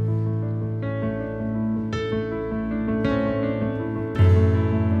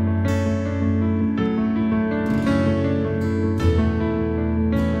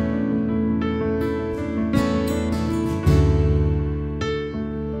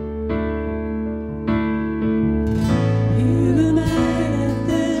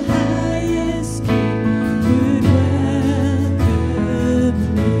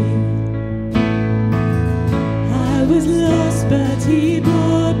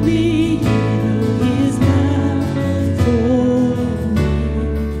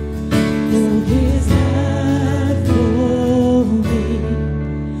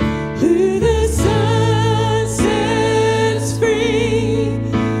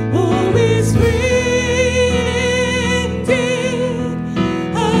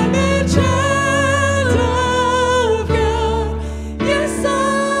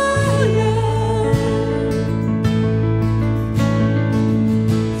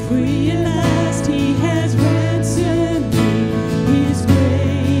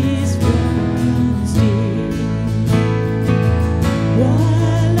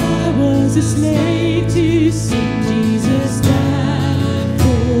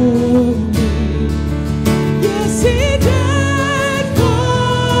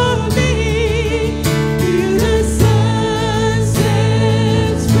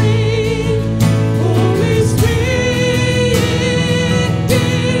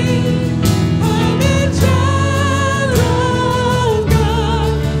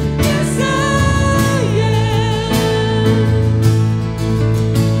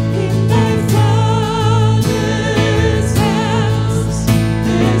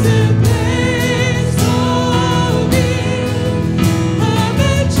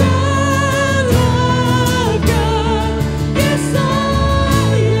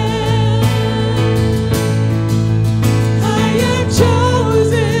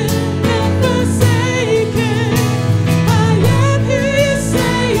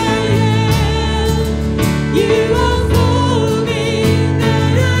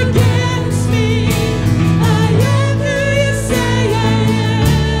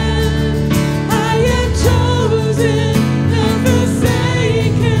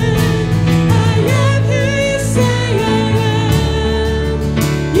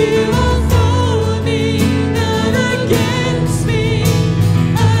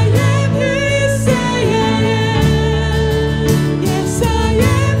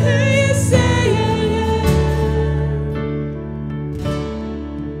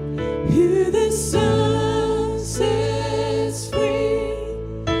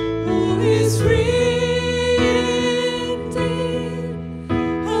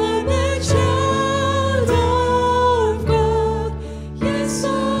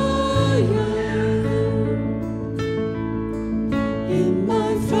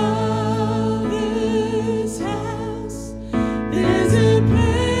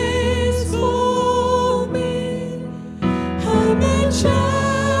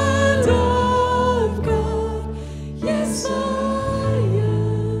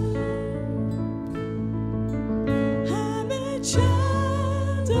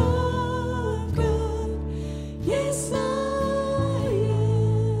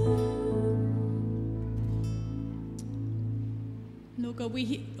 Lord God,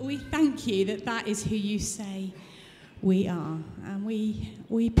 we thank you that is who you say we are. And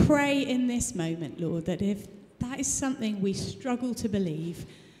we pray in this moment, Lord, that if that is something we struggle to believe,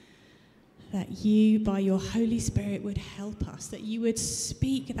 that you, by your Holy Spirit, would help us, that you would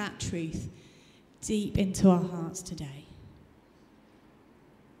speak that truth deep into our hearts today.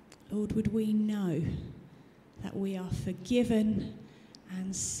 Lord, would we know that we are forgiven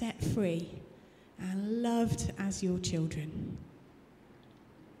and set free and loved as your children.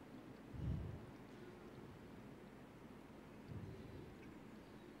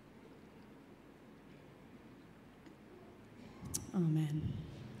 Amen.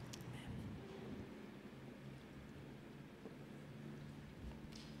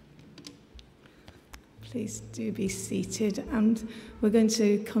 Please do be seated, and we're going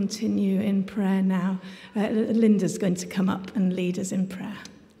to continue in prayer now. Linda's going to come up and lead us in prayer.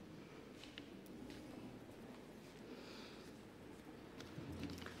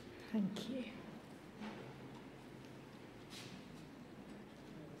 Thank you.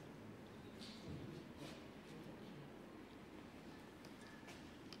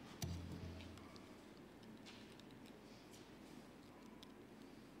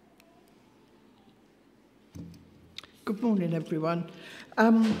 Good morning, everyone.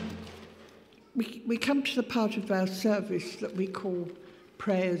 We come to the part of our service that we call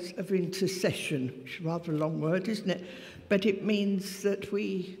prayers of intercession, which is a rather long word, isn't it? But it means that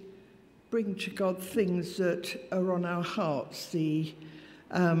we bring to God things that are on our hearts, the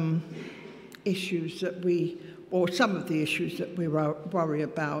issues that or some of the issues that we worry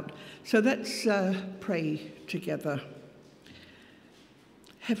about. So let's pray together.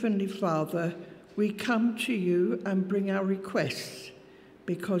 Heavenly Father, we come to you and bring our requests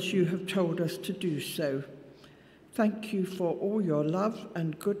because you have told us to do so. Thank you for all your love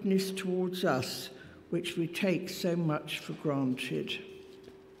and goodness towards us, which we take so much for granted.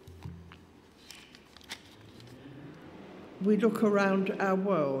 We look around our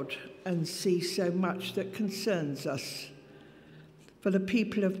world and see so much that concerns us. For the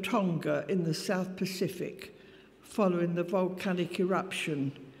people of Tonga in the South Pacific, following the volcanic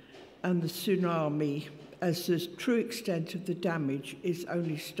eruption and the tsunami, as the true extent of the damage is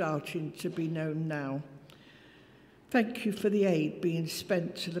only starting to be known now. Thank you for the aid being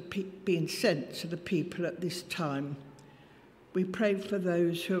sent to the people at this time. We pray for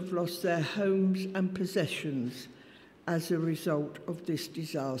those who have lost their homes and possessions as a result of this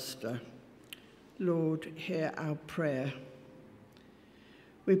disaster. Lord, hear our prayer.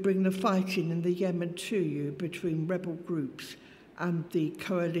 We bring the fighting in the Yemen to you between rebel groups and the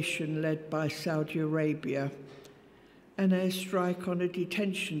coalition led by Saudi Arabia. An airstrike on a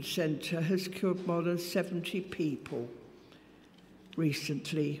detention centre has killed more than 70 people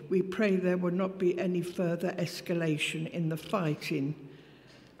recently. We pray there will not be any further escalation in the fighting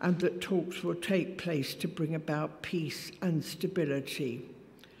and that talks will take place to bring about peace and stability.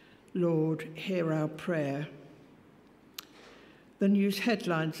 Lord, hear our prayer. The news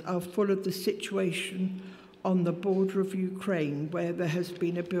headlines are full of the situation on the border of Ukraine, where there has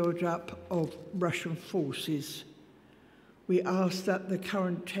been a build-up of Russian forces. We ask that the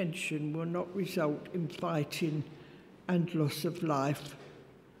current tension will not result in fighting and loss of life.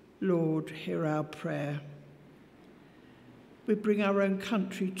 Lord, hear our prayer. We bring our own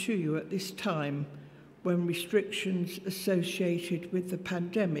country to you at this time when restrictions associated with the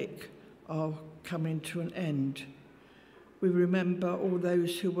pandemic are coming to an end. We remember all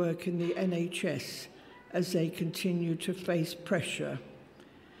those who work in the NHS as they continue to face pressure.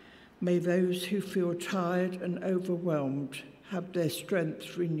 May those who feel tired and overwhelmed have their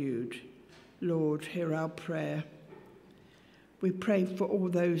strength renewed. Lord, hear our prayer. We pray for all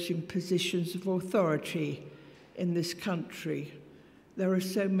those in positions of authority in this country. There are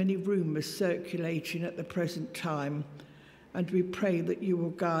so many rumours circulating at the present time, and we pray that you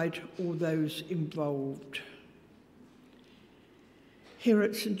will guide all those involved. Here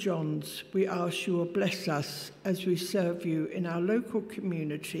at St John's, we ask you will bless us as we serve you in our local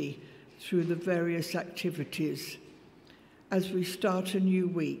community through the various activities. As we start a new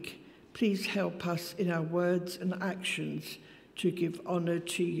week, please help us in our words and actions to give honour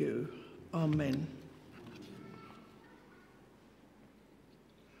to you. Amen.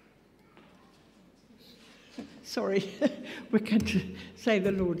 Sorry, we're going to say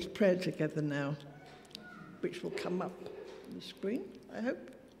the Lord's Prayer together now, which will come up on the screen, I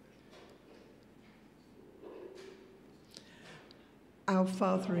hope. Our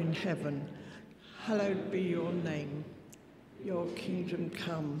Father in heaven, hallowed be your name. Your kingdom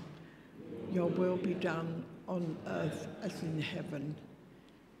come, your will be done on earth as in heaven.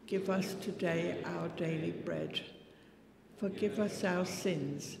 Give us today our daily bread. Forgive us our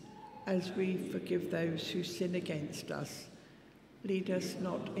sins, as we forgive those who sin against us. Lead us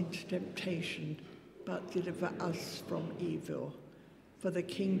not into temptation, but deliver us from evil. For the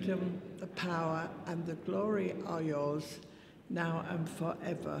kingdom, the power, and the glory are yours, now and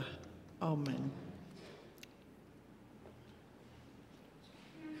forever. Amen.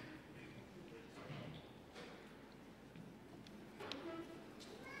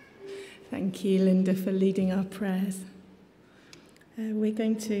 Thank you, Linda, for leading our prayers. We're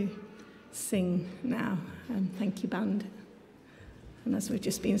going to sing now. Thank you, band. And as we've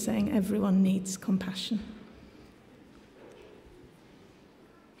just been saying, everyone needs compassion.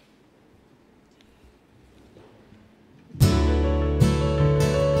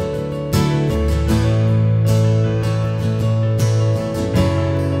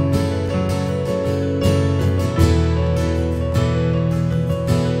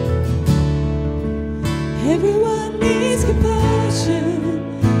 Everyone needs compassion.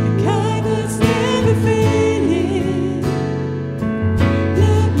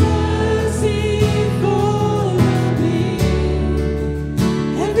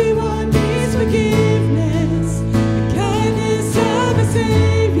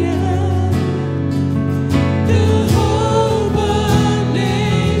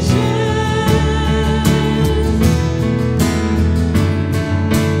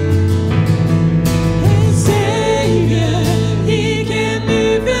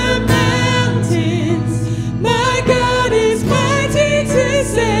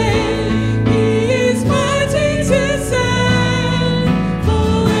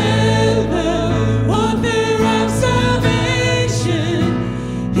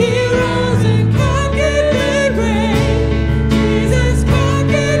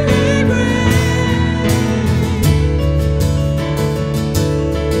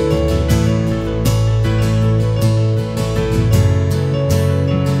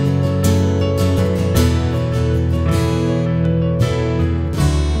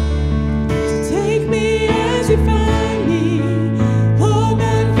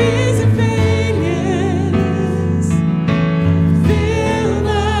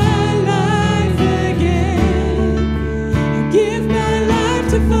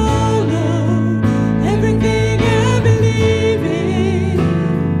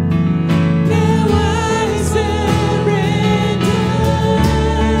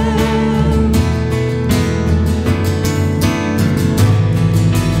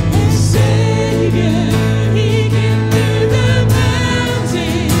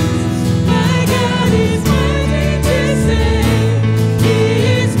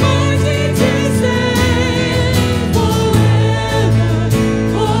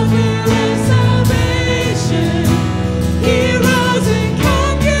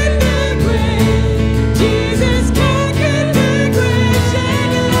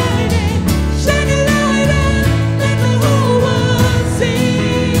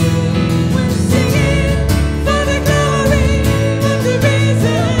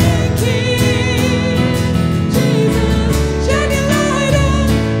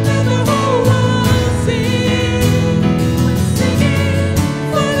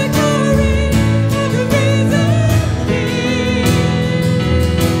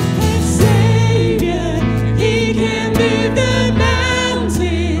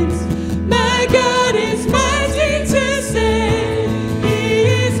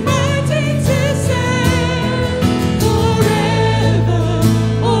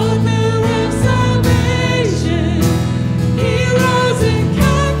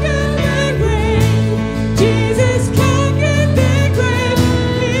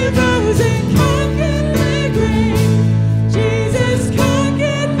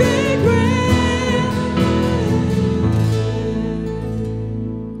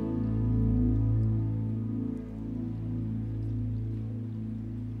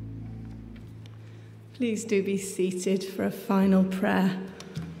 Please do be seated for a final prayer.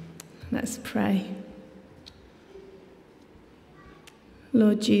 Let's pray.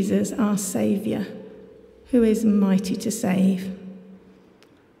 Lord Jesus, our Saviour, who is mighty to save,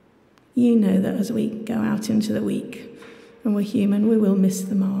 you know that as we go out into the week and we're human, we will miss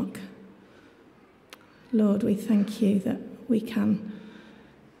the mark. Lord, we thank you that we can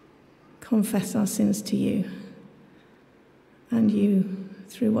confess our sins to you, and you,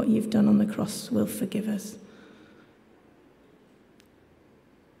 through what you've done on the cross, will forgive us.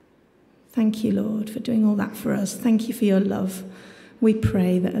 Thank you, Lord, for doing all that for us. Thank you for your love. We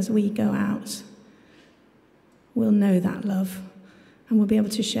pray that as we go out, we'll know that love and we'll be able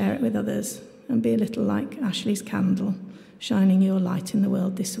to share it with others and be a little like Ashleigh's candle, shining your light in the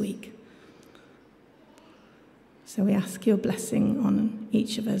world this week. So we ask your blessing on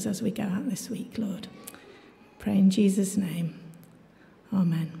each of us as we go out this week, Lord. Pray in Jesus' name.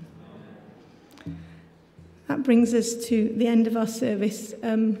 Amen. That brings us to the end of our service.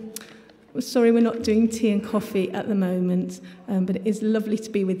 Sorry we're not doing tea and coffee at the moment, but it is lovely to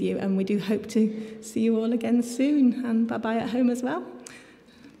be with you, and we do hope to see you all again soon. And bye-bye at home as well.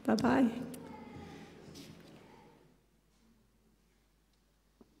 Bye-bye.